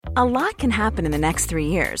A lot can happen in the next 3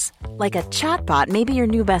 years. Like a chatbot may be your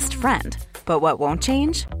new best friend. But what won't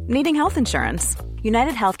change? Needing health insurance.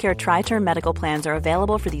 United Healthcare Tri-Term Medical Plans are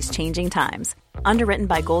available for these changing times. Underwritten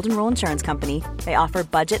by Golden Rule Insurance Company, they offer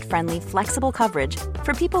budget-friendly, flexible coverage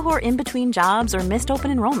for people who are in between jobs or missed open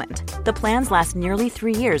enrollment. The plans last nearly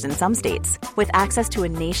 3 years in some states, with access to a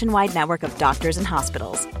nationwide network of doctors and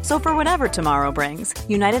hospitals. So for whatever tomorrow brings,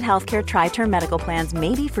 United Healthcare Tri-Term Medical Plans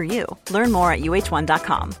may be for you. Learn more at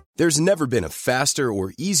uh1.com. There's never been a faster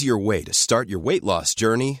or easier way to start your weight loss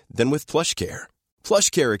journey than with PlushCare.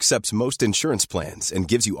 PlushCare accepts most insurance plans and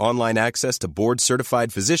gives you online access to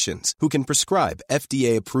board-certified physicians who can prescribe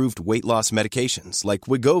FDA-approved weight loss medications like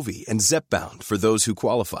Wegovy and Zepbound for those who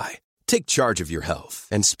qualify. Take charge of your health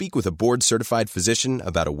and speak with a board-certified physician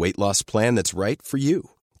about a weight loss plan that's right for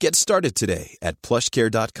you. Get started today at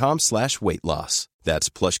plushcare.com/weight loss. That's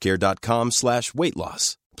plushcare.com/weight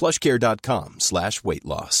loss. plushcare.com/weight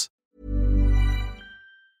loss.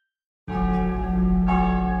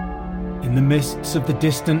 In the mists of the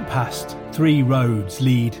distant past, 3 roads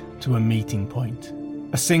lead to a meeting point.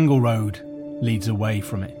 A single road leads away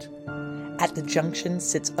from it. At the junction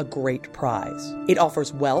sits a great prize. It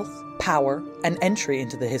offers wealth, power, and entry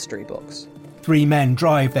into the history books. 3 men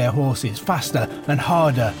drive their horses faster and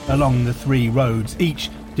harder along the 3 roads, each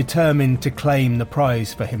determined to claim the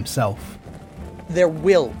prize for himself. There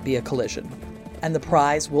will be a collision, and the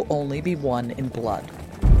prize will only be won in blood.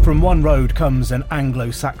 From one road comes an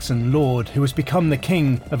Anglo-Saxon lord who has become the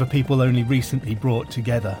king of a people only recently brought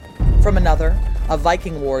together. From another, a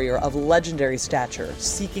Viking warrior of legendary stature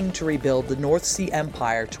seeking to rebuild the North Sea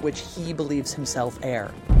Empire to which he believes himself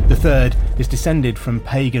heir. The third is descended from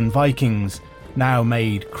pagan Vikings, now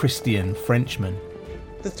made Christian Frenchmen.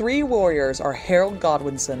 The 3 warriors are Harold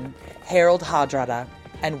Godwinson, Harold Hardrada,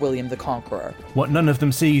 and William the Conqueror. What none of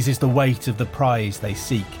them sees is the weight of the prize they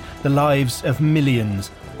seek. The lives of millions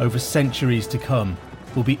over centuries to come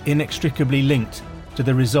will be inextricably linked to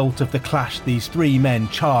the result of the clash these 3 men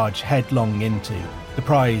charge headlong into. The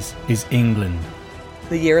prize is England.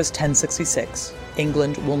 The year is 1066.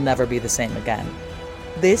 England will never be the same again.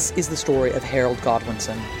 This is the story of Harold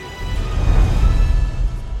Godwinson.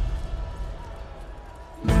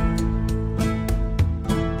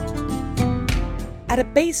 At a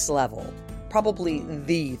base level, probably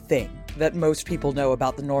the thing that most people know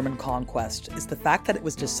about the Norman conquest is the fact that it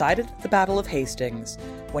was decided at the Battle of Hastings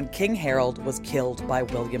when King Harold was killed by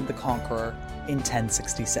William the Conqueror in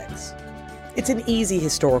 1066. It's an easy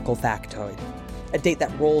historical factoid, a date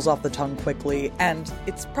that rolls off the tongue quickly, and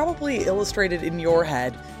it's probably illustrated in your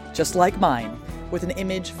head, just like mine, with an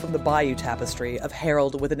image from the Bayeux Tapestry of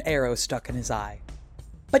Harold with an arrow stuck in his eye.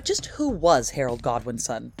 But just who was Harold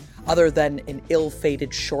Godwinson, other than an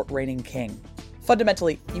ill-fated short-reigning king?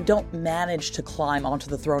 Fundamentally, you don't manage to climb onto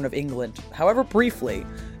the throne of England, however briefly,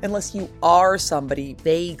 unless you are somebody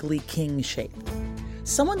vaguely king-shaped.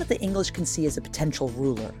 Someone that the English can see as a potential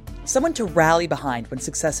ruler. Someone to rally behind when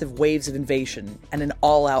successive waves of invasion and an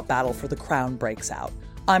all-out battle for the crown breaks out.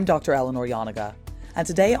 I'm Dr. Eleanor Yanaga, and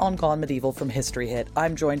today on Gone Medieval from History Hit,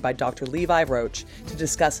 I'm joined by Dr. Levi Roach to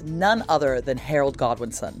discuss none other than Harold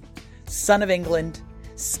Godwinson, son of England,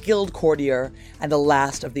 skilled courtier, and the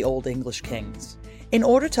last of the Old English kings. In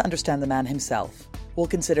order to understand the man himself, we'll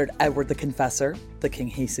consider Edward the Confessor, the king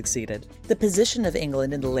he succeeded, the position of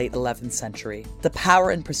England in the late 11th century, the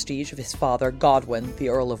power and prestige of his father, Godwin, the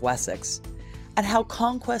Earl of Wessex, and how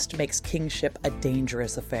conquest makes kingship a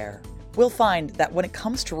dangerous affair. We'll find that when it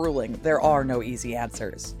comes to ruling, there are no easy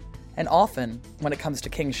answers. And often, when it comes to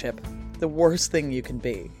kingship, the worst thing you can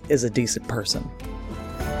be is a decent person.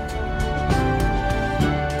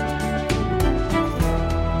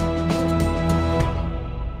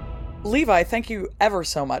 Levi, thank you ever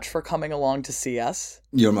so much for coming along to see us.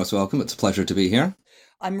 You're most welcome. It's a pleasure to be here.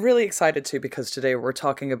 I'm really excited too, because today we're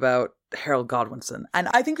talking about Harold Godwinson. And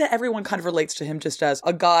I think that everyone kind of relates to him just as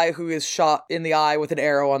a guy who is shot in the eye with an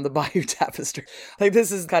arrow on the Bayeux Tapestry. Like,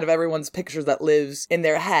 this is kind of everyone's picture that lives in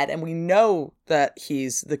their head. And we know that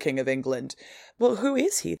he's the King of England. Well, who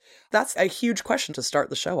is he? That's a huge question to start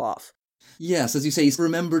the show off. Yes, as you say, he's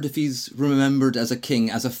remembered, if he's remembered as a king,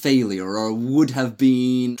 as a failure, or would have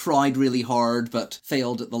been tried really hard but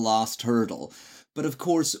failed at the last hurdle. But of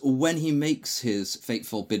course, when he makes his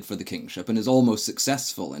fateful bid for the kingship and is almost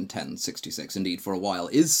successful in 1066, indeed for a while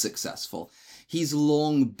is successful, he's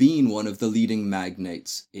long been one of the leading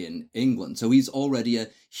magnates in England. So he's already a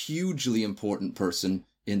hugely important person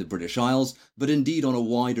in the British Isles, but indeed on a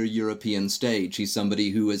wider European stage. He's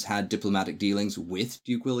somebody who has had diplomatic dealings with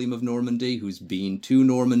Duke William of Normandy, who's been to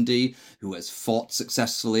Normandy, who has fought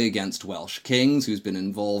successfully against Welsh kings, who's been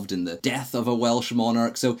involved in the death of a Welsh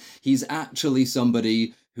monarch. So he's actually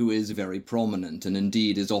somebody who is very prominent and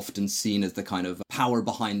indeed is often seen as the kind of power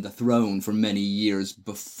behind the throne for many years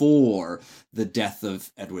before the death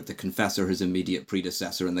of Edward the Confessor, his immediate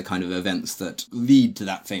predecessor, and the kind of events that lead to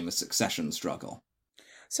that famous succession struggle.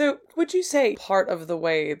 So would you say part of the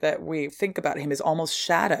way that we think about him is almost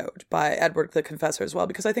shadowed by Edward the Confessor as well?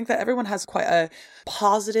 Because I think that everyone has quite a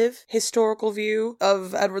positive historical view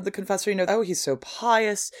of Edward the Confessor. You know, oh, he's so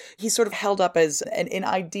pious. He's sort of held up as an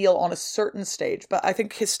ideal on a certain stage. But I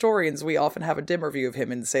think historians, we often have a dimmer view of him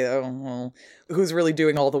and say, oh, well, who's really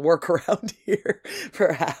doing all the work around here,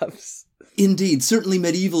 perhaps? Indeed, certainly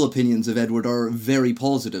medieval opinions of Edward are very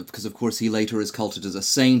positive, because of course he later is culted as a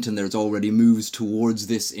saint, and there's already moves towards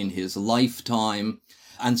this in his lifetime.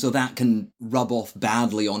 And so that can rub off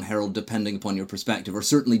badly on Harold depending upon your perspective, or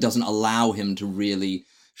certainly doesn't allow him to really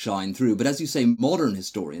shine through. But as you say, modern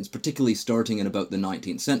historians, particularly starting in about the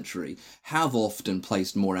 19th century, have often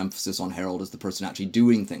placed more emphasis on Harold as the person actually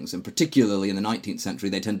doing things. And particularly in the 19th century,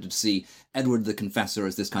 they tended to see Edward the Confessor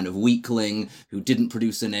as this kind of weakling who didn't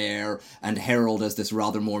produce an heir, and Harold as this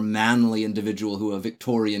rather more manly individual who a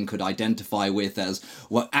Victorian could identify with as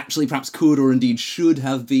what actually perhaps could or indeed should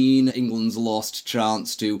have been England's lost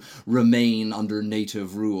chance to remain under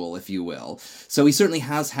native rule, if you will. So he certainly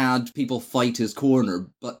has had people fight his corner,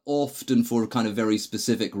 but often for kind of very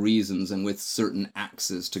specific reasons and with certain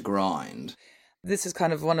axes to grind. This is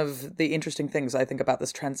kind of one of the interesting things I think about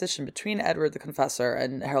this transition between Edward the Confessor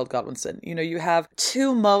and Harold Godwinson. You know, you have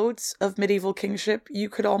two modes of medieval kingship, you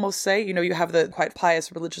could almost say. You know, you have the quite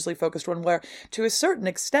pious, religiously focused one where, to a certain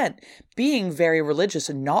extent, being very religious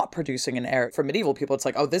and not producing an heir, for medieval people, it's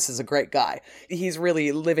like, oh, this is a great guy. He's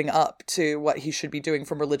really living up to what he should be doing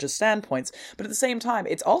from religious standpoints. But at the same time,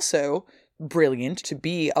 it's also brilliant to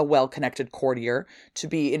be a well-connected courtier, to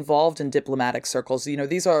be involved in diplomatic circles. You know,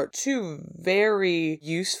 these are two very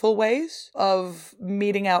useful ways of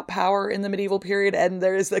meting out power in the medieval period, and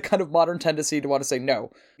there is the kind of modern tendency to want to say, no,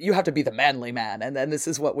 you have to be the manly man, and then this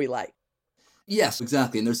is what we like. Yes,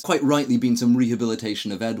 exactly, and there's quite rightly been some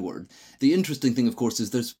rehabilitation of Edward. The interesting thing, of course, is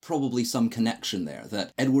there's probably some connection there,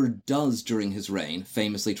 that Edward does, during his reign,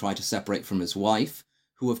 famously try to separate from his wife,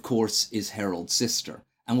 who, of course, is Harold's sister.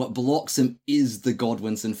 And what blocks him is the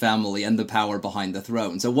Godwinson family and the power behind the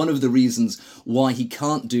throne. So one of the reasons why he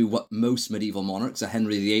can't do what most medieval monarchs, a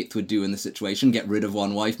Henry VIII, would do in this situation, get rid of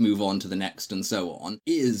one wife, move on to the next, and so on,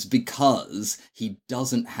 is because he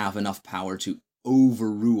doesn't have enough power to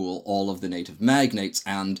overrule all of the native magnates,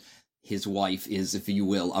 and his wife is, if you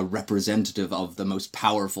will, a representative of the most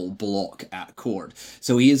powerful bloc at court.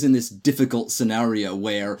 So he is in this difficult scenario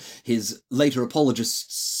where his later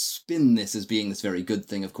apologists spin this as being this very good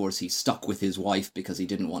thing. Of course, he stuck with his wife because he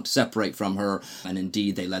didn't want to separate from her, and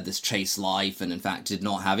indeed they led this chaste life and in fact did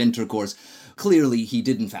not have intercourse. Clearly, he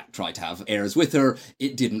did in fact try to have heirs with her.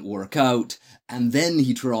 It didn't work out. And then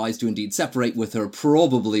he tries to indeed separate with her,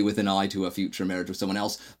 probably with an eye to a future marriage with someone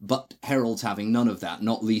else. But Harold's having none of that,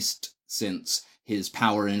 not least since his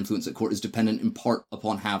power and influence at court is dependent in part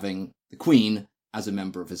upon having the Queen as a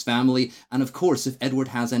member of his family. And of course, if Edward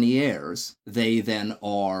has any heirs, they then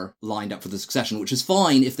are lined up for the succession, which is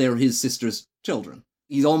fine if they're his sister's children.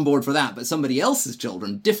 He's on board for that, but somebody else's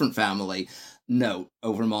children, different family, no,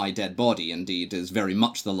 over my dead body, indeed, is very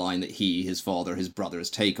much the line that he, his father, his brothers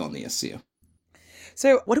take on the issue.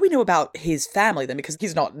 So what do we know about his family then? Because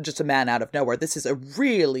he's not just a man out of nowhere. This is a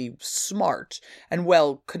really smart and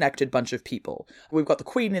well-connected bunch of people. We've got the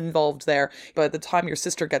Queen involved there. By the time your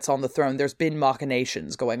sister gets on the throne, there's been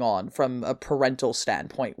machinations going on from a parental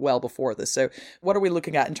standpoint well before this. So what are we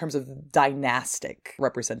looking at in terms of dynastic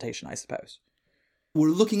representation, I suppose? We're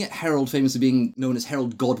looking at Harold famously being known as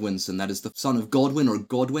Harold Godwinson, that is the son of Godwin or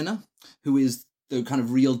Godwinner, who is the kind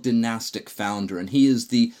of real dynastic founder, and he is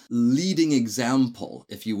the leading example,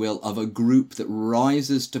 if you will, of a group that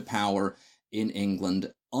rises to power in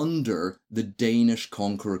England under the Danish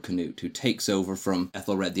conqueror Canute, who takes over from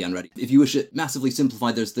Ethelred the Unready. If you wish it massively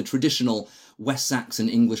simplified, there's the traditional West Saxon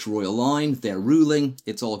English royal line. They're ruling.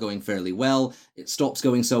 It's all going fairly well. It stops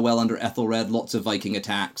going so well under Ethelred. Lots of Viking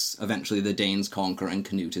attacks. Eventually the Danes conquer, and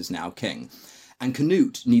Canute is now king. And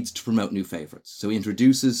Canute needs to promote new favourites. So he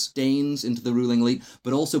introduces Danes into the ruling elite,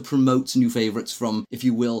 but also promotes new favourites from, if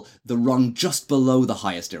you will, the rung just below the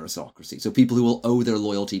highest aristocracy. So people who will owe their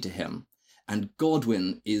loyalty to him. And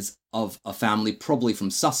Godwin is of a family, probably from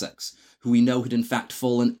Sussex, who we know had in fact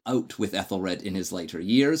fallen out with Ethelred in his later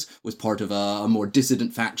years, was part of a more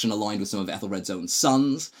dissident faction aligned with some of Ethelred's own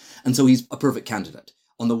sons, and so he's a perfect candidate.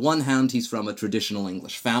 On the one hand, he's from a traditional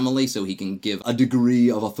English family, so he can give a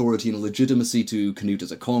degree of authority and legitimacy to Canute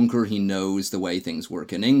as a conqueror. He knows the way things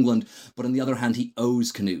work in England, but on the other hand, he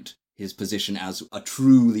owes Canute his position as a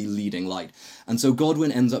truly leading light. And so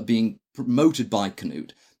Godwin ends up being promoted by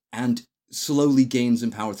Canute and slowly gains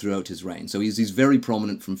in power throughout his reign. So he's very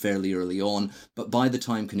prominent from fairly early on, but by the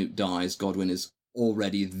time Canute dies, Godwin is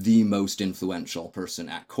already the most influential person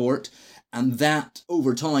at court, and that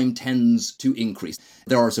over time tends to increase.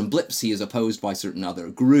 There are some blips. He is opposed by certain other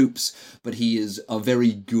groups, but he is a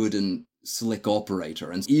very good and slick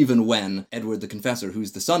operator. And even when Edward the Confessor,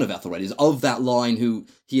 who's the son of Ethelred, is of that line who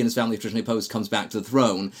he and his family traditionally opposed, comes back to the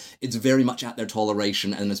throne, it's very much at their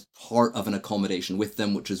toleration and as part of an accommodation with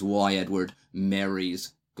them, which is why Edward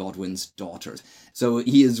marries Godwin's daughters. So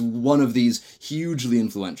he is one of these hugely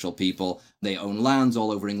influential people. They own lands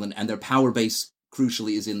all over England, and their power base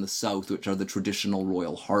crucially is in the south, which are the traditional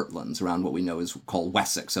royal heartlands around what we know is called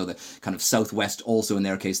Wessex. So the kind of southwest, also in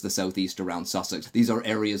their case, the southeast around Sussex. These are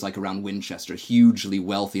areas like around Winchester, hugely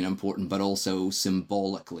wealthy and important, but also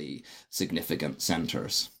symbolically significant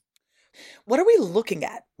centres. What are we looking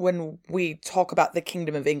at when we talk about the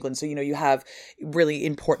Kingdom of England? So, you have really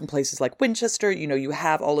important places like Winchester, you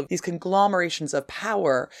have all of these conglomerations of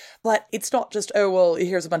power, but it's not just, oh, well,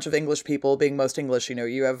 here's a bunch of English people being most English.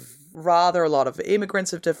 You have rather a lot of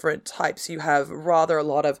immigrants of different types. You have rather a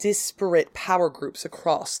lot of disparate power groups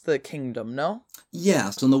across the kingdom, no?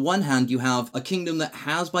 Yes, on the one hand, you have a kingdom that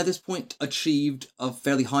has, by this point, achieved a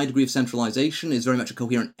fairly high degree of centralisation, is very much a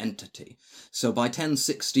coherent entity. So by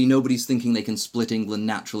 1060, nobody's thinking they can split England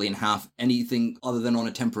naturally in half, anything other than on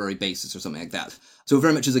a temporary basis or something like that. So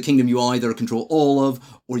very much as a kingdom you either control all of,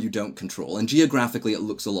 or you don't control. And geographically, it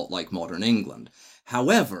looks a lot like modern England.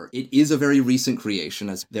 However, it is a very recent creation,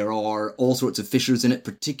 as there are all sorts of fissures in it,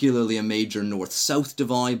 particularly a major north-south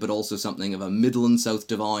divide, but also something of a Midland-south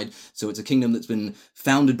divide. So it's a kingdom that's been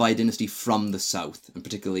founded by a dynasty from the south, and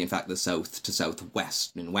particularly, in fact, the south to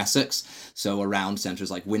southwest in Wessex. So around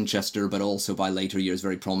centres like Winchester, but also by later years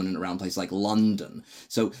very prominent around places like London.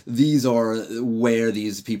 So these are where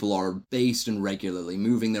these people are based and regularly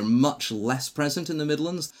moving. They're much less present in the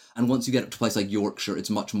Midlands, and once you get up to a place like Yorkshire, it's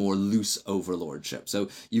much more loose overlordship. So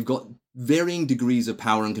you've got varying degrees of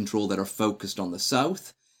power and control that are focused on the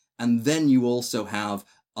south, and then you also have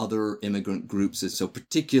other immigrant groups. So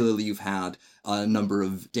particularly you've had a number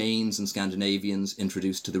of Danes and Scandinavians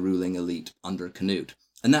introduced to the ruling elite under Canute.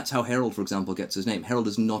 And that's how Harold, for example, gets his name. Harold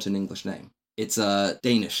is not an English name. It's a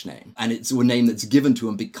Danish name, and it's a name that's given to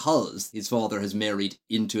him because his father has married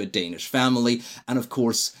into a Danish family, and of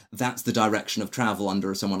course, that's the direction of travel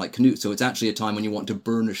under someone like Canute. So it's actually a time when you want to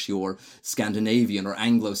burnish your Scandinavian or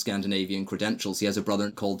Anglo-Scandinavian credentials. He has a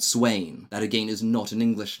brother called Sweyn. That, again, is not an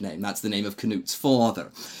English name. That's the name of Canute's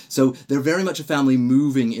father. So they're very much a family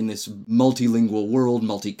moving in this multilingual world,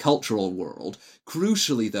 multicultural world.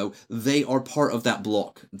 Crucially, though, they are part of that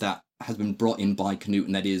bloc that has been brought in by Canute,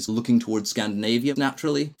 and that is looking towards Scandinavia,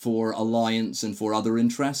 naturally, for alliance and for other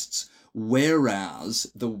interests,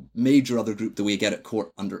 whereas the major other group that we get at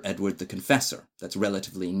court under Edward the Confessor, that's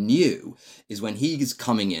relatively new, is when he's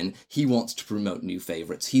coming in, he wants to promote new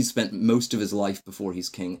favourites. He's spent most of his life before he's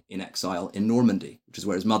king in exile in Normandy, which is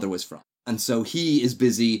where his mother was from. And so he is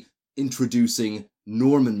busy introducing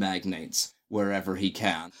Norman magnates wherever he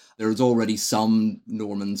can. There's already some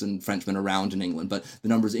Normans and Frenchmen around in England, but the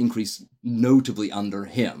numbers increase notably under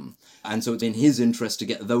him. And so it's in his interest to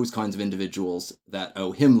get those kinds of individuals that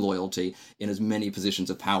owe him loyalty in as many positions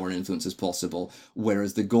of power and influence as possible,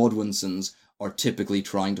 whereas the Godwinsons are typically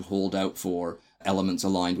trying to hold out for elements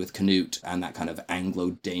aligned with Canute and that kind of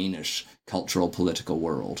Anglo-Danish cultural political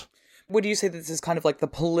world. Would you say that this is kind of like the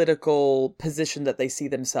political position that they see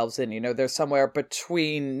themselves in? They're somewhere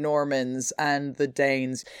between Normans and the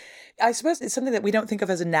Danes. I suppose it's something that we don't think of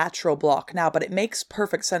as a natural block now, but it makes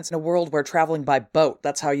perfect sense in a world where traveling by boat,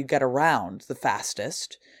 that's how you get around the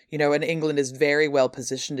fastest. And England is very well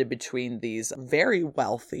positioned in between these very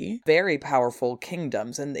wealthy, very powerful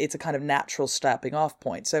kingdoms, and it's a kind of natural stepping off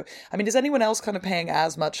point. So, is anyone else kind of paying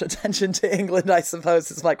as much attention to England, I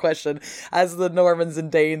suppose, is my question, as the Normans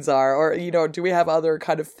and Danes are? Or, do we have other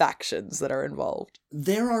kind of factions that are involved?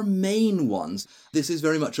 There are main ones. This is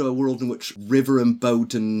very much a world in which river and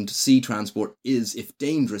boat and sea transport is, if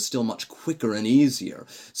dangerous, still much quicker and easier.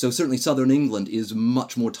 So certainly southern England is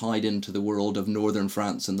much more tied into the world of northern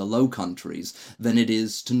France and the Low Countries than it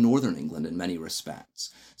is to northern England in many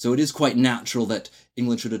respects. So it is quite natural that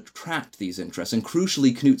England should attract these interests, and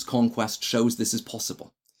crucially, Canute's conquest shows this is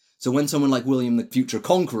possible. So when someone like William, the future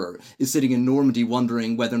conqueror, is sitting in Normandy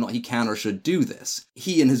wondering whether or not he can or should do this,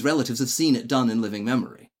 he and his relatives have seen it done in living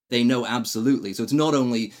memory. They know absolutely. So it's not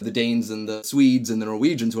only the Danes and the Swedes and the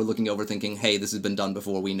Norwegians who are looking over thinking, hey, this has been done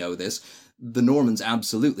before, we know this. The Normans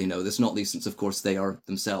absolutely know this, not least since, of course, they are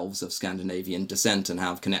themselves of Scandinavian descent and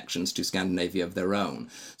have connections to Scandinavia of their own.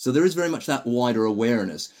 So there is very much that wider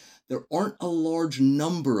awareness. There aren't a large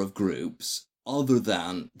number of groups other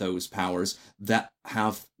than those powers that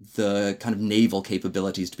have the kind of naval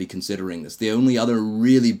capabilities to be considering this. The only other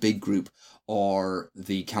really big group are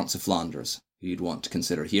the Counts of Flanders, who you'd want to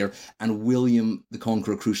consider here, and William the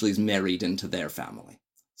Conqueror, crucially, is married into their family.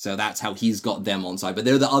 So that's how he's got them on side. But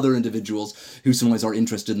they're the other individuals who sometimes are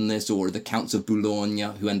interested in this, or the Counts of Boulogne,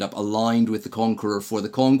 who end up aligned with the Conqueror for the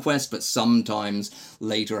conquest, but sometimes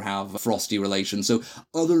later have frosty relations. So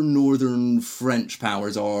other northern French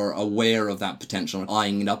powers are aware of that potential,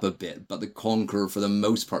 eyeing it up a bit, but the Conqueror, for the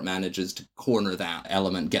most part, manages to corner that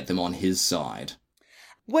element, get them on his side.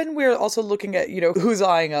 When we're also looking at, who's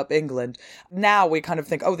eyeing up England, now we kind of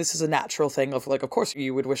think, oh, this is a natural thing of, of course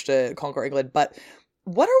you would wish to conquer England, but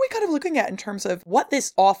what are we kind of looking at in terms of what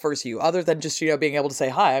this offers you, other than just, being able to say,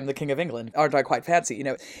 hi, I'm the King of England, aren't I quite fancy?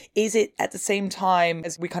 Is it at the same time,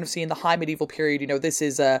 as we kind of see in the high medieval period, this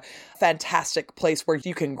is a fantastic place where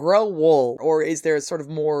you can grow wool, or is there sort of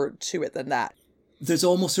more to it than that? There's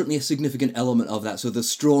almost certainly a significant element of that. So the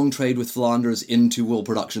strong trade with Flanders into wool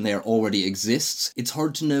production there already exists. It's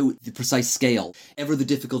hard to know the precise scale. Ever the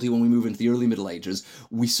difficulty when we move into the early Middle Ages.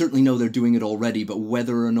 We certainly know they're doing it already, but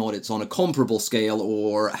whether or not it's on a comparable scale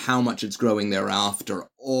or how much it's growing thereafter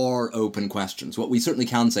are open questions. What we certainly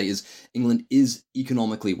can say is England is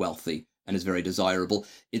economically wealthy and is very desirable.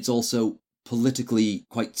 It's also politically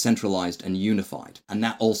quite centralized and unified, and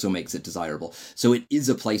that also makes it desirable. So it is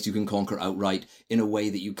a place you can conquer outright in a way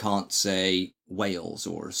that you can't say Wales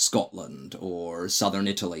or Scotland or southern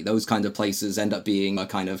Italy. Those kinds of places end up being a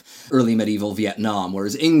kind of early medieval Vietnam,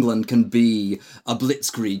 whereas England can be a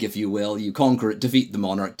blitzkrieg, if you will. You conquer it, defeat the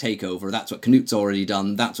monarch, take over. That's what Canut's already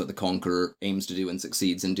done. That's what the conqueror aims to do and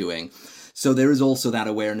succeeds in doing. So there is also that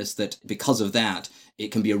awareness that because of that,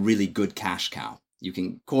 it can be a really good cash cow. You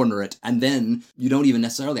can corner it, and then you don't even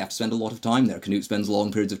necessarily have to spend a lot of time there. Canute spends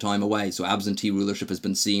long periods of time away, so absentee rulership has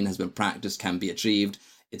been seen, has been practiced, can be achieved.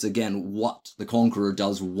 It's, again, what the conqueror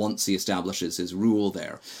does once he establishes his rule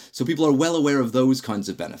there. So people are well aware of those kinds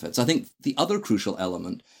of benefits. I think the other crucial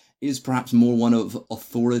element is perhaps more one of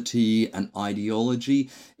authority and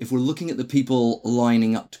ideology. If we're looking at the people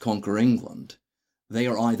lining up to conquer England, they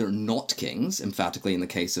are either not kings, emphatically in the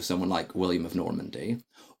case of someone like William of Normandy,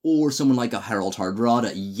 or someone like a Harold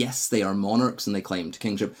Hardrada. Yes, they are monarchs and they claim to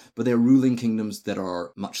kingship, but they're ruling kingdoms that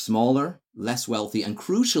are much smaller, less wealthy, and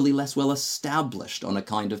crucially less well established on a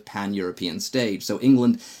kind of pan-European stage. So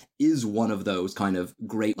England is one of those kind of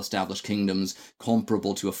great established kingdoms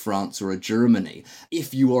comparable to a France or a Germany.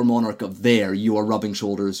 If you are monarch of there, you are rubbing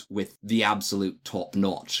shoulders with the absolute top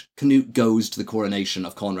notch. Canute goes to the coronation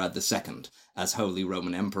of Conrad II as Holy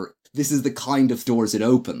Roman Emperor. This is the kind of doors it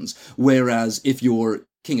opens. Whereas if you're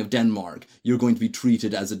King of Denmark, you're going to be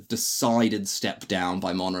treated as a decided step down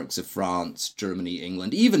by monarchs of France, Germany,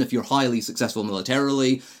 England. Even if you're highly successful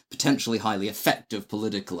militarily, potentially highly effective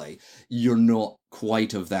politically, you're not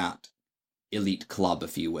quite of that elite club,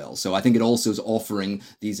 if you will. So I think it also is offering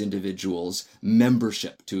these individuals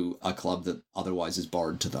membership to a club that otherwise is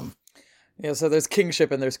barred to them. Yeah, so there's kingship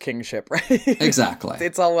and there's kingship, right? Exactly.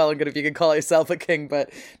 It's all well and good if you can call yourself a king, but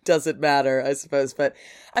doesn't matter, I suppose. But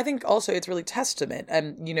I think also it's really testament,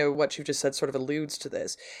 and what you've just said sort of alludes to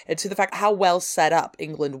this, and to the fact how well set up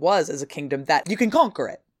England was as a kingdom that you can conquer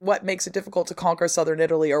it. What makes it difficult to conquer southern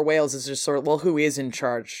Italy or Wales is just sort of, well, who is in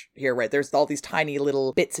charge here, right? There's all these tiny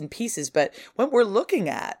little bits and pieces. But when we're looking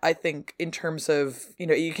at, I think, in terms of,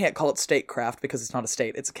 you can't call it statecraft because it's not a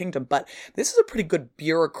state, it's a kingdom. But this is a pretty good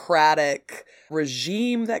bureaucratic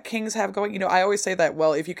regime that kings have going. I always say that,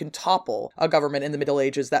 well, if you can topple a government in the Middle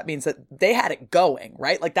Ages, that means that they had it going,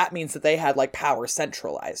 right? Like that means that they had power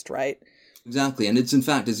centralized, right? Exactly, and it's in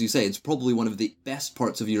fact, as you say, it's probably one of the best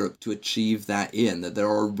parts of Europe to achieve that in, that there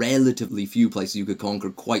are relatively few places you could conquer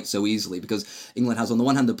quite so easily, because England has, on the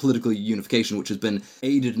one hand, the political unification, which has been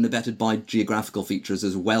aided and abetted by geographical features,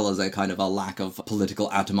 as well as a kind of a lack of political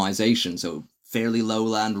atomization, so fairly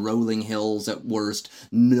lowland, rolling hills at worst,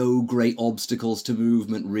 no great obstacles to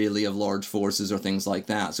movement, really, of large forces or things like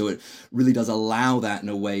that, so it really does allow that in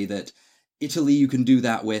a way that Italy you can do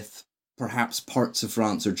that with, perhaps parts of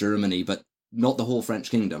France or Germany, but not the whole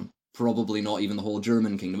French kingdom. probably not even the whole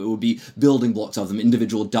German kingdom. It would be building blocks of them.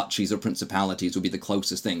 Individual duchies or principalities would be the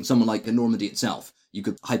closest thing. Someone like Normandy itself, you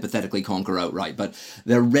could hypothetically conquer outright, but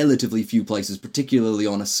there are relatively few places, particularly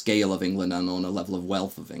on a scale of England and on a level of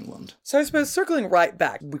wealth of England. So I suppose circling right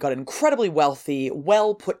back, we've got an incredibly wealthy,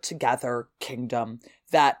 well put together kingdom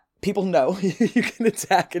that people know you can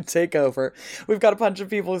attack and take over. We've got a bunch of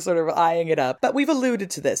people sort of eyeing it up, but we've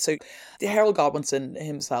alluded to this. So Harold Godwinson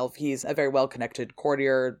himself, he's a very well-connected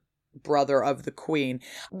courtier, brother of the Queen.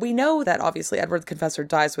 We know that obviously Edward the Confessor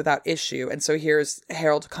dies without issue, and so here's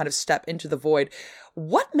Harold to kind of step into the void.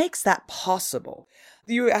 What makes that possible?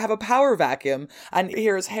 You have a power vacuum, and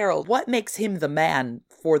here's Harold. What makes him the man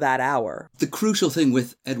for that hour? The crucial thing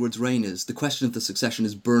with Edward's reign is the question of the succession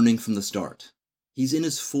is burning from the start. He's in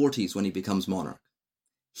his 40s when he becomes monarch.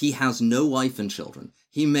 He has no wife and children.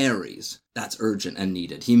 He marries. That's urgent and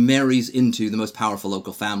needed. He marries into the most powerful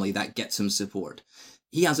local family. That gets him support.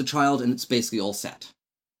 He has a child and it's basically all set.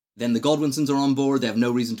 Then the Godwinsons are on board. They have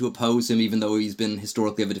no reason to oppose him, even though he's been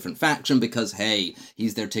historically of a different faction, because, hey,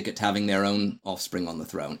 he's their ticket to having their own offspring on the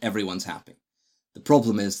throne. Everyone's happy. The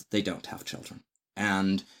problem is they don't have children.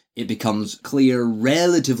 And it becomes clear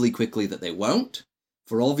relatively quickly that they won't.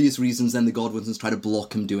 For obvious reasons, then the Godwinsons try to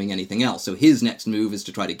block him doing anything else. So his next move is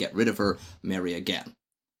to try to get rid of her, marry again.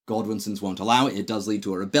 Godwinsons won't allow it. It does lead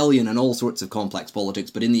to a rebellion and all sorts of complex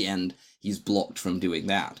politics, but in the end, he's blocked from doing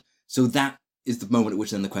that. So that is the moment at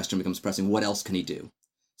which then the question becomes pressing, what else can he do?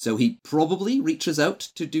 So he probably reaches out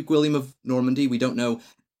to Duke William of Normandy. We don't know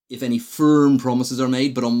if any firm promises are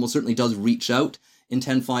made, but almost certainly does reach out in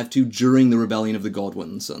 1052 during the rebellion of the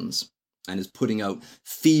Godwinsons, and is putting out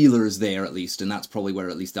feelers there at least, and that's probably where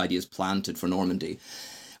at least the idea is planted for Normandy.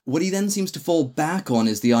 What he then seems to fall back on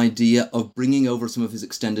is the idea of bringing over some of his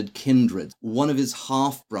extended kindred. One of his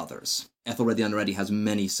half-brothers, Ethelred the Unready, has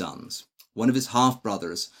many sons. One of his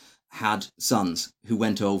half-brothers had sons who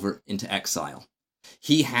went over into exile.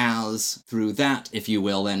 He has, through that, if you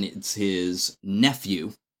will, then it's his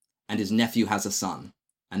nephew, and his nephew has a son,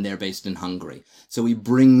 and they're based in Hungary. So he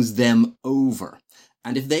brings them over.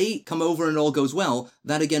 And if they come over and all goes well,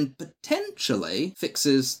 that again potentially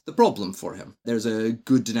fixes the problem for him. There's a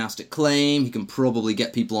good dynastic claim, he can probably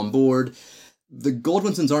get people on board. The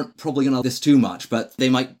Godwinsons aren't probably going to this too much, but they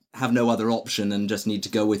might have no other option and just need to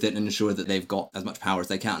go with it and ensure that they've got as much power as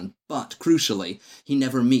they can. But, crucially, he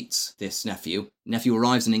never meets this nephew. Nephew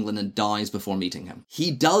arrives in England and dies before meeting him. He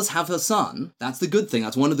does have a son. That's the good thing.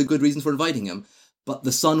 That's one of the good reasons for inviting him. But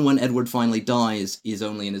the son, when Edward finally dies, is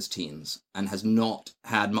only in his teens and has not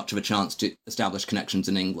had much of a chance to establish connections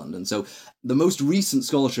in England. And so the most recent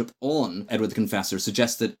scholarship on Edward the Confessor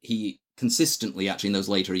suggests that he consistently, actually in those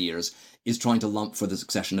later years, is trying to lump for the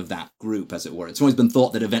succession of that group, as it were. It's always been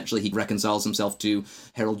thought that eventually he reconciles himself to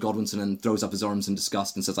Harold Godwinson and throws up his arms in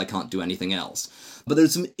disgust and says, I can't do anything else. But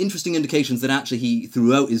there's some interesting indications that actually he,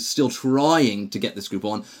 throughout, is still trying to get this group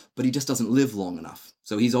on, but he just doesn't live long enough.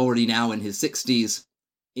 So he's already now in his 60s,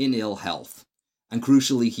 in ill health. And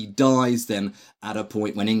crucially, he dies then at a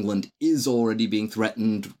point when England is already being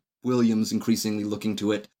threatened. William's increasingly looking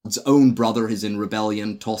to it. His own brother is in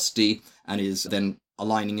rebellion, Tosti, and is then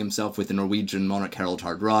aligning himself with the Norwegian monarch Harald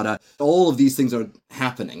Hardrada. All of these things are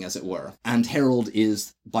happening, as it were. And Harold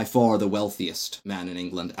is by far the wealthiest man in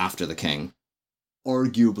England after the king.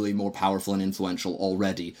 Arguably more powerful and influential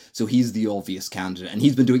already. So he's the obvious candidate. And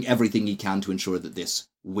he's been doing everything he can to ensure that this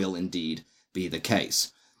will indeed be the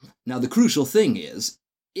case. Now, the crucial thing is,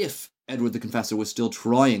 if Edward the Confessor was still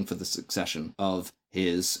trying for the succession of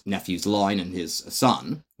his nephew's line and his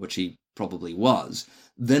son, which he probably was,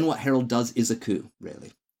 then what Harold does is a coup,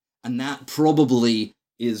 really. And that probably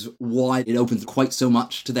is why it opens quite so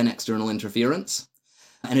much to then external interference.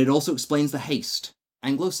 And it also explains the haste.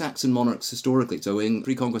 Anglo-Saxon monarchs historically, so in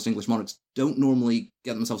pre-conquest English monarchs, don't normally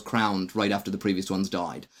get themselves crowned right after the previous ones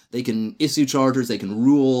died. They can issue charters, they can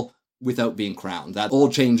rule without being crowned. That all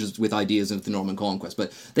changes with ideas of the Norman conquest,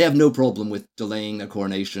 but they have no problem with delaying their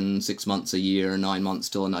coronation 6 months, a year, 9 months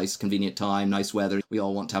till a nice convenient time, nice weather, we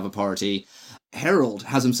all want to have a party. Harold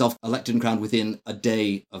has himself elected and crowned within a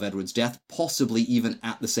day of Edward's death, possibly even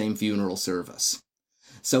at the same funeral service.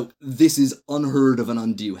 So this is unheard of an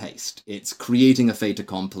undue haste. It's creating a fait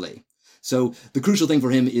accompli. So the crucial thing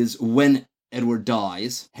for him is when Edward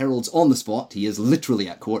dies, Harold's on the spot, he is literally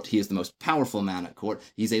at court, he is the most powerful man at court,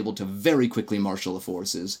 he's able to very quickly marshal the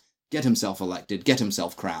forces, get himself elected, get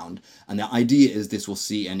himself crowned, and the idea is this will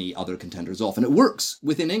see any other contenders off, and it works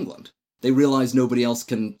within England. They realise nobody else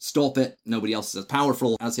can stop it, nobody else is as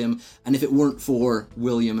powerful as him, and if it weren't for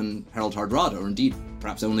William and Harald Hardrada, or indeed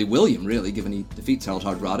perhaps only William really, given he defeats Harald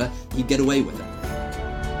Hardrada, he'd get away with it.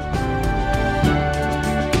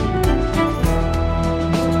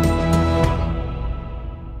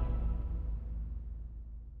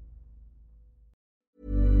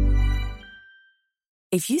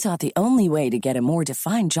 If you thought the only way to get a more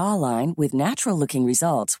defined jawline with natural-looking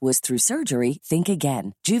results was through surgery, think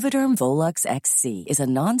again. Juvederm Volux XC is a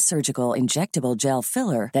non-surgical injectable gel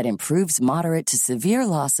filler that improves moderate to severe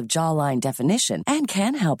loss of jawline definition and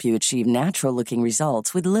can help you achieve natural-looking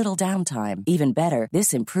results with little downtime. Even better,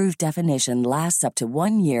 this improved definition lasts up to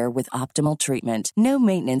 1 year with optimal treatment. No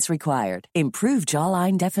maintenance required. Improve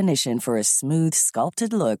jawline definition for a smooth,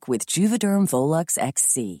 sculpted look with Juvederm Volux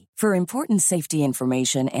XC. For important safety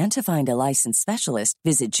information and to find a licensed specialist,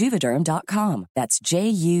 visit Juvederm.com. That's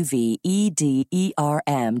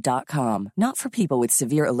JUVEDERM.com. Not for people with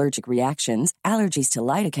severe allergic reactions, allergies to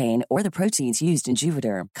lidocaine, or the proteins used in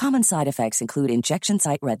Juvederm. Common side effects include injection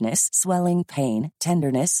site redness, swelling, pain,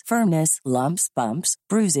 tenderness, firmness, lumps, bumps,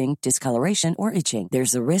 bruising, discoloration, or itching.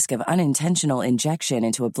 There's a risk of unintentional injection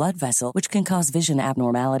into a blood vessel, which can cause vision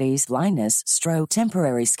abnormalities, blindness, stroke,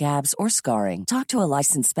 temporary scabs, or scarring. Talk to a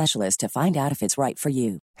licensed specialist to find out if it's right for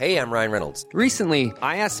you. Hey, I'm Ryan Reynolds. Recently,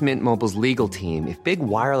 I asked Mint Mobile's legal team if big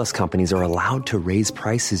wireless companies are allowed to raise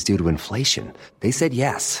prices due to inflation. They said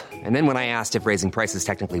yes. And then when I asked if raising prices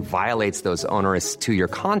technically violates those onerous 2-year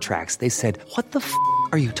contracts, they said, "What the f***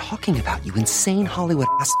 are you talking about, you insane Hollywood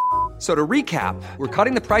ass?" So to recap, we're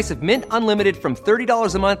cutting the price of Mint Unlimited from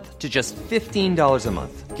 $30 a month to just $15 a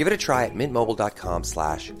month. Give it a try at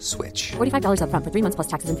mintmobile.com/switch. $45 up front for 3 months plus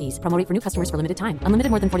taxes and fees. Promo rate for new customers for limited time. Unlimited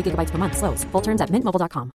more than 40 gigabytes per month. Slows full terms at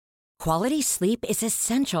mintmobile.com. Quality sleep is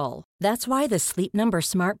essential. That's why the Sleep Number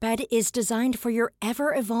Smart Bed is designed for your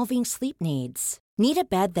ever-evolving sleep needs. Need a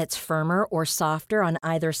bed that's firmer or softer on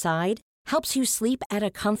either side? Helps you sleep at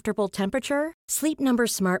a comfortable temperature? Sleep Number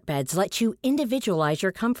Smart Beds let you individualize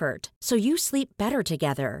your comfort, so you sleep better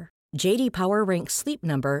together. J.D. Power ranks Sleep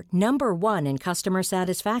Number number 1 in customer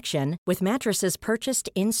satisfaction with mattresses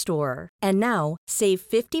purchased in-store. And now, save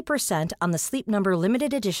 50% on the Sleep Number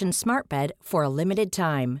Limited Edition Smart Bed for a limited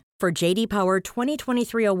time. For J.D. Power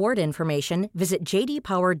 2023 award information, visit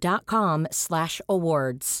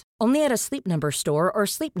jdpower.com/awards. Only at a Sleep Number store or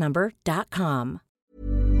sleepnumber.com.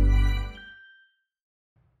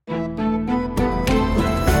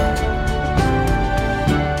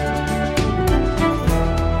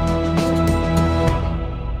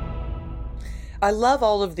 I love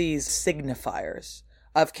all of these signifiers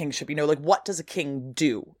of kingship. You know, like, what does a king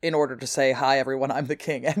do in order to say, "Hi, everyone, I'm the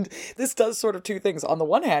king"? And this does sort of two things. On the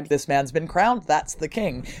one hand, this man's been crowned, that's the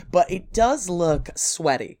king. But it does look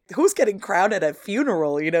sweaty. Who's getting crowned at a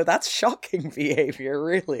funeral? You know, that's shocking behavior,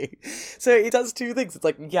 really. So it does two things. It's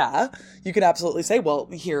like, yeah, you can absolutely say, well,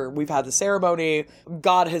 here, we've had the ceremony.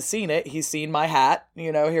 God has seen it. He's seen my hat.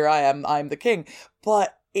 You know, here I am. I'm the king.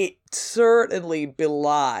 But it certainly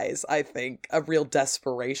belies, I think, a real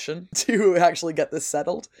desperation to actually get this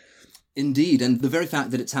settled. Indeed, and the very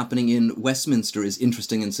fact that it's happening in Westminster is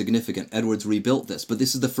interesting and significant. Edward's rebuilt this, but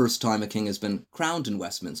this is the first time a king has been crowned in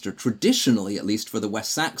Westminster. Traditionally, at least for the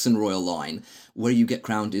West Saxon royal line, where you get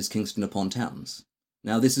crowned is Kingston upon Thames.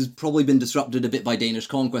 Now, this has probably been disrupted a bit by Danish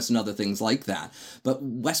conquest and other things like that, but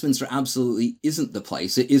Westminster absolutely isn't the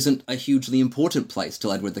place. It isn't a hugely important place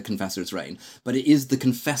till Edward the Confessor's reign, but it is the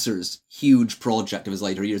Confessor's huge project of his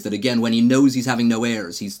later years that, again, when he knows he's having no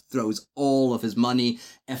heirs, he throws all of his money,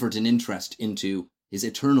 effort, and interest into his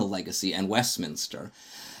eternal legacy and Westminster.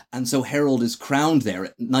 And so Harold is crowned there.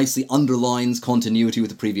 It nicely underlines continuity with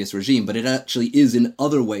the previous regime, but it actually is in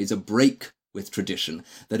other ways a break with tradition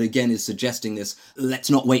that again is suggesting this, let's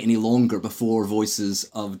not wait any longer before voices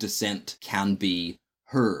of dissent can be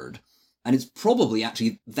heard. And it's probably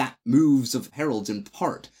actually that moves of Harold's in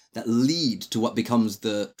part that lead to what becomes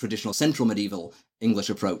the traditional central medieval English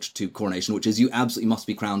approach to coronation, which is you absolutely must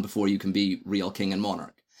be crowned before you can be real king and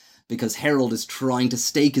monarch. Because Harold is trying to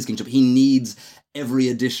stake his kingship. He needs every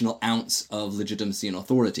additional ounce of legitimacy and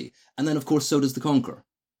authority. And then, of course, so does the Conqueror,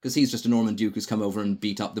 because he's just a Norman duke who's come over and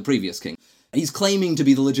beat up the previous king. He's claiming to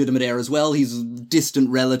be the legitimate heir as well. He's a distant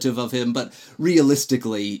relative of him, but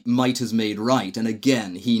realistically, might is made right. And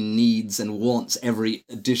again, he needs and wants every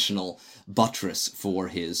additional buttress for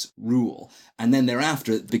his rule. And then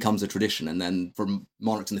thereafter, it becomes a tradition. And then for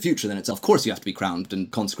monarchs in the future, then it's, of course, you have to be crowned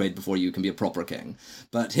and consecrated before you can be a proper king.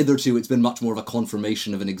 But hitherto, it's been much more of a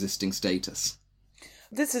confirmation of an existing status.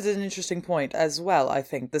 This is an interesting point as well, I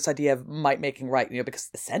think, this idea of might making right, you know, because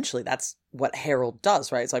essentially that's what Harold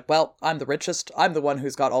does, right? It's like, well, I'm the richest, I'm the one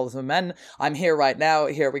who's got all of the men, I'm here right now,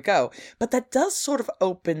 here we go. But that does sort of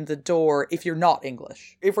open the door if you're not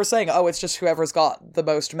English. If we're saying, oh, it's just whoever's got the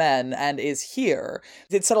most men and is here,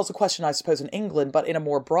 it settles the question, I suppose, in England, but in a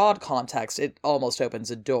more broad context, it almost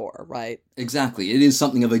opens a door, right? Exactly. It is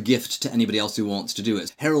something of a gift to anybody else who wants to do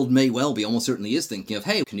it. Harold may well be, almost certainly is thinking of,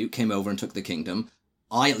 hey, Canute came over and took the kingdom.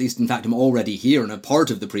 I, at least, in fact, am already here and a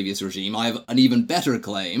part of the previous regime. I have an even better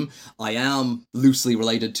claim. I am loosely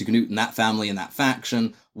related to Canute and that family and that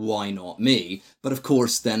faction. Why not me? But of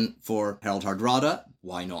course, then, for Harold Hardrada,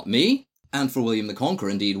 why not me? And for William the Conqueror,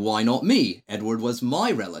 indeed, why not me? Edward was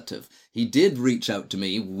my relative. He did reach out to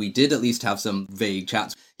me. We did at least have some vague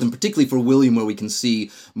chats. And particularly for William, where we can see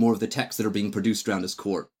more of the texts that are being produced around his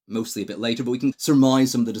court. Mostly a bit later, but we can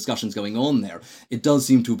surmise some of the discussions going on there. It does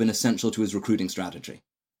seem to have been essential to his recruiting strategy.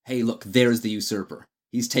 Hey, look, there's the usurper.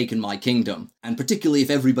 He's taken my kingdom. And particularly if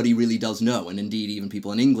everybody really does know, and indeed even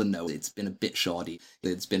people in England know, it's been a bit shoddy,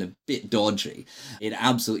 it's been a bit dodgy. It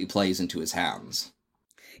absolutely plays into his hands.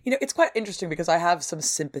 You know, it's quite interesting because I have some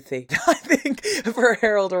sympathy, I think, for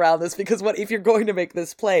Harold around this, because if you're going to make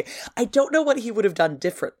this play, I don't know what he would have done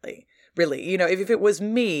differently. Really, you know, if it was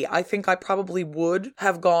me, I think I probably would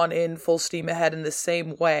have gone in full steam ahead in the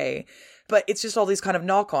same way. But it's just all these kind of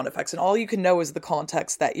knock-on effects. And all you can know is the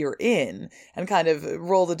context that you're in and kind of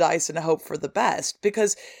roll the dice and hope for the best.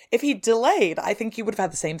 Because if he delayed, I think you would have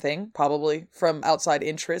had the same thing, probably, from outside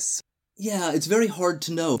interests. Yeah, it's very hard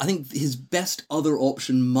to know. I think his best other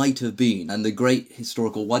option might have been, and the great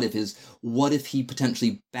historical what if is, what if he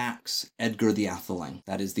potentially backs Edgar the Atheling?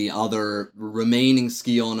 That is the other remaining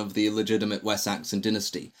scion of the legitimate West Saxon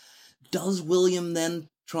dynasty. Does William then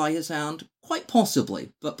try his hand? Quite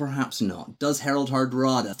possibly, but perhaps not. Does Harold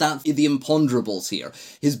Hardrada? That's the imponderables here.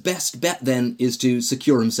 His best bet then is to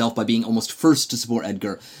secure himself by being almost first to support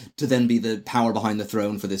Edgar, to then be the power behind the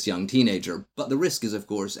throne for this young teenager. But the risk is, of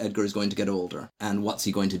course, Edgar is going to get older. And what's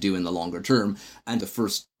he going to do in the longer term? And the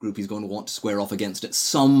first group he's going to want to square off against at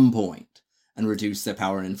some point and reduce their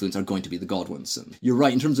power and influence are going to be the Godwinson. You're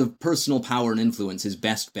right, in terms of personal power and influence, his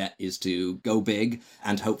best bet is to go big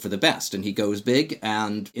and hope for the best. And he goes big,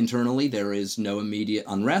 and internally there is no immediate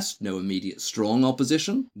unrest, no immediate strong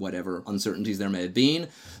opposition, whatever uncertainties there may have been.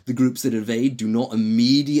 The groups that invade do not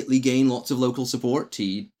immediately gain lots of local support.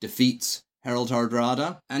 He defeats Harold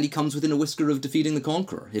Hardrada, and he comes within a whisker of defeating the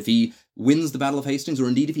Conqueror. If he wins the Battle of Hastings, or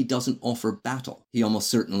indeed if he doesn't offer battle, he almost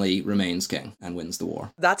certainly remains king and wins the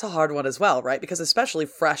war. That's a hard one as well, right? Because especially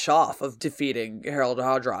fresh off of defeating Harold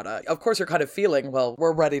Hardrada, of course you're kind of feeling, well,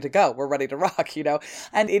 we're ready to go, we're ready to rock, you know?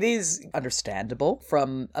 And it is understandable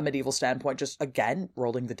from a medieval standpoint, just again,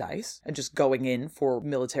 rolling the dice and just going in for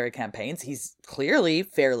military campaigns. He's clearly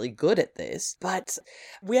fairly good at this, but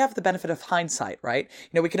we have the benefit of hindsight, right? You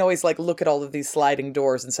know, we can always look at all of these sliding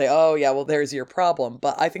doors and say, oh yeah, well, there's your problem.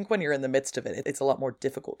 But I think when you're in the midst of it, it's a lot more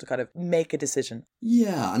difficult to kind of make a decision.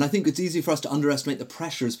 Yeah, and I think it's easy for us to underestimate the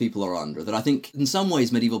pressures people are under, that I think in some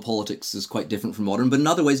ways medieval politics is quite different from modern, but in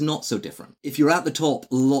other ways not so different. If you're at the top,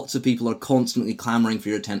 lots of people are constantly clamouring for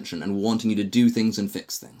your attention and wanting you to do things and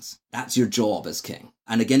fix things. That's your job as king.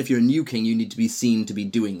 And again, if you're a new king, you need to be seen to be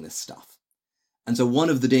doing this stuff. And so one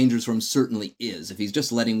of the dangers for him certainly is, if he's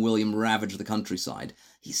just letting William ravage the countryside,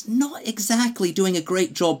 he's not exactly doing a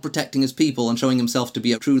great job protecting his people and showing himself to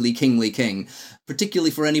be a truly kingly king, particularly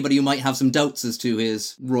for anybody who might have some doubts as to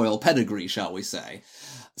his royal pedigree, shall we say.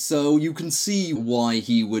 So you can see why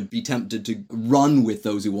he would be tempted to run with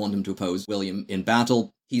those who want him to oppose William in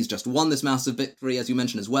battle. He's just won this massive victory, as you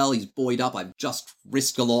mentioned as well. He's buoyed up. I've just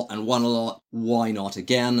risked a lot and won a lot. Why not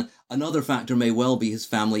again? Another factor may well be his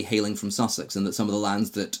family hailing from Sussex, and that some of the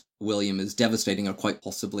lands that William is devastating are quite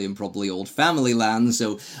possibly and probably old family lands,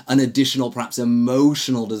 so an additional, perhaps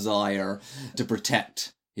emotional desire to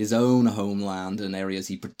protect his own homeland and areas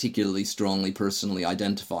he particularly strongly personally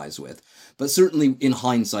identifies with. But certainly in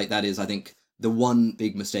hindsight, that is, I think, the one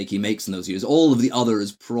big mistake he makes in those years. All of the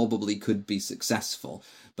others probably could be successful,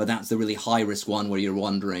 but that's the really high-risk one where you're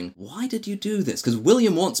wondering, why did you do this? Because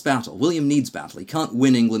William wants battle. William needs battle. He can't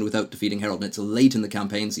win England without defeating Harold, and it's late in the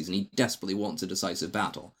campaign season. He desperately wants a decisive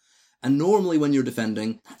battle. And normally when you're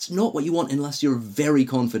defending, that's not what you want unless you're very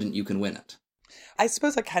confident you can win it. I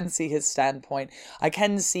suppose I can see his standpoint. I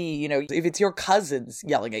can see, you know, if it's your cousins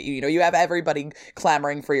yelling at you, you know, you have everybody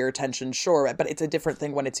clamoring for your attention, sure, but it's a different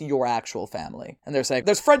thing when it's your actual family. And they're saying,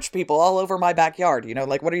 there's French people all over my backyard, you know,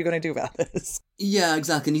 what are you going to do about this? Yeah,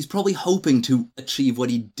 exactly. And he's probably hoping to achieve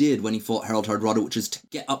what he did when he fought Harold Hardrada, which is to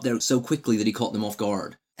get up there so quickly that he caught them off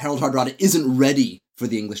guard. Harold Hardrada isn't ready for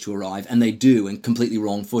the English to arrive, and they do, and completely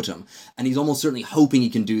wrong foot him. And he's almost certainly hoping he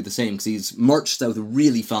can do the same, because he's marched south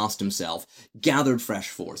really fast himself, gathered fresh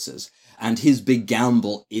forces, and his big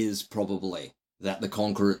gamble is probably that the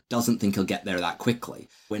Conqueror doesn't think he'll get there that quickly.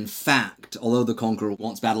 In fact, although the Conqueror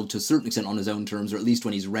wants battle to a certain extent on his own terms, or at least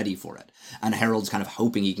when he's ready for it, and Harold's kind of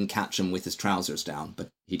hoping he can catch him with his trousers down, but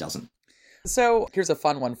he doesn't. So here's a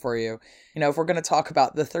fun one for you. You know, if we're going to talk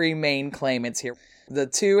about the three main claimants here, the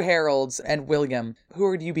two Harolds and William, who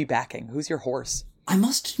would you be backing? Who's your horse? I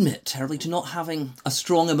must admit, terribly, to not having a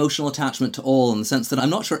strong emotional attachment to all, in the sense that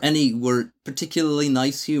I'm not sure any were particularly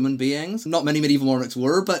nice human beings. Not many medieval monarchs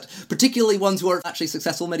were, but particularly ones who are actually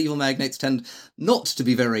successful medieval magnates tend not to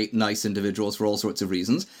be very nice individuals for all sorts of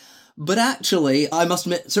reasons. But actually, I must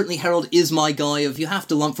admit, certainly Harold is my guy if you have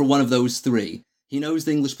to lump for one of those three. He knows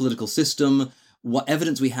the English political system. What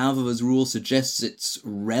evidence we have of his rule suggests it's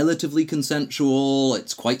relatively consensual,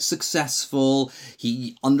 it's quite successful,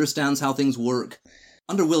 he understands how things work.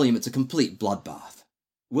 Under William, it's a complete bloodbath.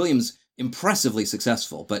 William's impressively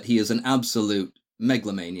successful, but he is an absolute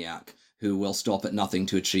megalomaniac who will stop at nothing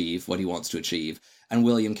to achieve what he wants to achieve, and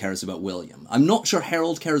William cares about William. I'm not sure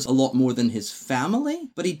Harold cares a lot more than his family,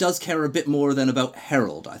 but he does care a bit more than about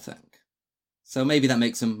Harold, I think. So maybe that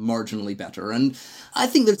makes him marginally better. And I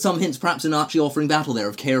think there's some hints, perhaps in actually offering battle there,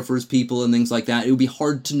 of care for his people and things like that. It would be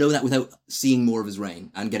hard to know that without seeing more of his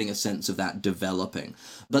reign and getting a sense of that developing.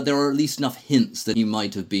 But there are at least enough hints that he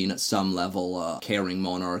might have been at some level a caring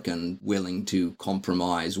monarch and willing to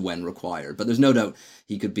compromise when required. But there's no doubt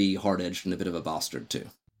he could be hard-edged and a bit of a bastard too.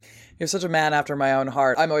 You're such a man after my own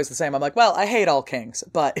heart. I'm always the same. I'm like, well, I hate all kings,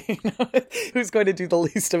 but who's going to do the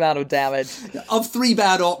least amount of damage? Of three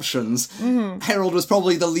bad options, Harold was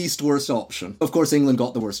probably the least worst option. Of course, England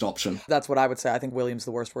got the worst option. That's what I would say. I think William's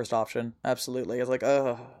the worst option. Absolutely. It's like,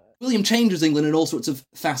 ugh. William changes England in all sorts of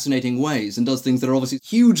fascinating ways and does things that are obviously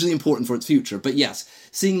hugely important for its future. But yes,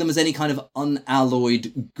 seeing them as any kind of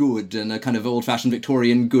unalloyed good and a kind of old-fashioned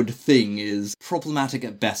Victorian good thing is problematic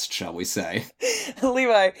at best, shall we say.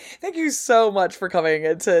 Levi, thank you so much for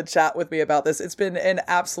coming to chat with me about this. It's been an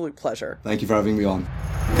absolute pleasure. Thank you for having me on.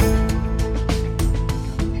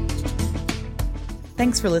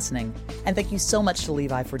 Thanks for listening, and thank you so much to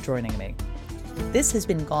Levi for joining me. This has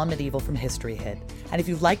been Gone Medieval from History Hit, and if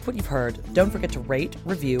you've liked what you've heard, don't forget to rate,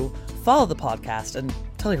 review, follow the podcast, and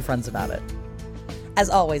tell your friends about it. As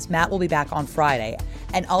always, Matt will be back on Friday,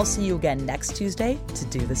 and I'll see you again next Tuesday to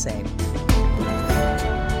do the same.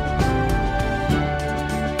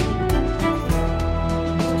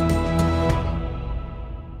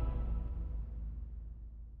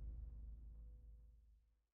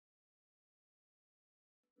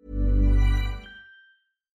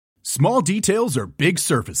 Small details are big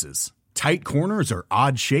surfaces. Tight corners are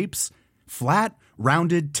odd shapes. Flat,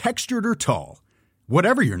 rounded, textured, or tall.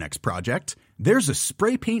 Whatever your next project, there's a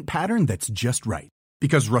spray paint pattern that's just right.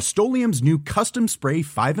 Because Rust-Oleum's new Custom Spray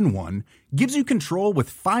 5-in-1 gives you control with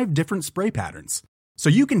 5 different spray patterns. So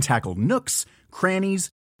you can tackle nooks, crannies,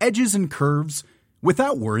 edges, and curves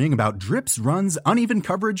without worrying about drips, runs, uneven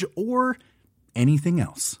coverage, or anything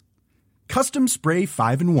else. Custom Spray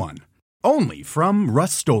 5-in-1. Only from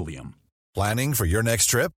Rust-Oleum. Planning for your next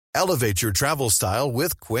trip? Elevate your travel style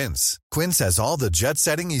with Quince. Quince has all the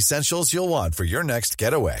jet-setting essentials you'll want for your next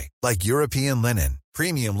getaway, like European linen,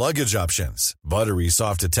 premium luggage options, buttery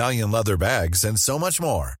soft Italian leather bags, and so much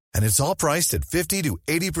more. And it's all priced at 50 to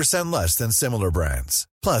 80% less than similar brands.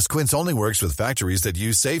 Plus, Quince only works with factories that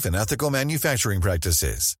use safe and ethical manufacturing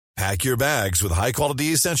practices. Pack your bags with high-quality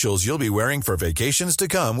essentials you'll be wearing for vacations to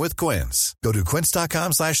come with Quince. Go to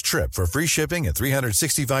quince.com/trip for free shipping and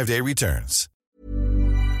 365-day returns.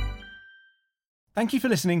 Thank you for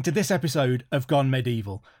listening to this episode of Gone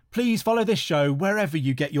Medieval. Please follow this show wherever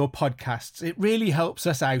you get your podcasts. It really helps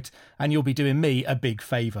us out, and you'll be doing me a big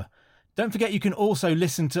favour. Don't forget you can also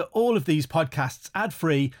listen to all of these podcasts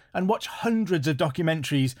ad-free and watch hundreds of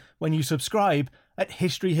documentaries when you subscribe at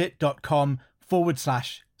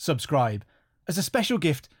historyhit.com/subscribe. As a special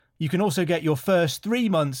gift, you can also get your first 3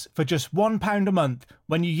 months for just £1 a month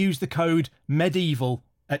when you use the code MEDIEVAL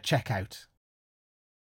at checkout.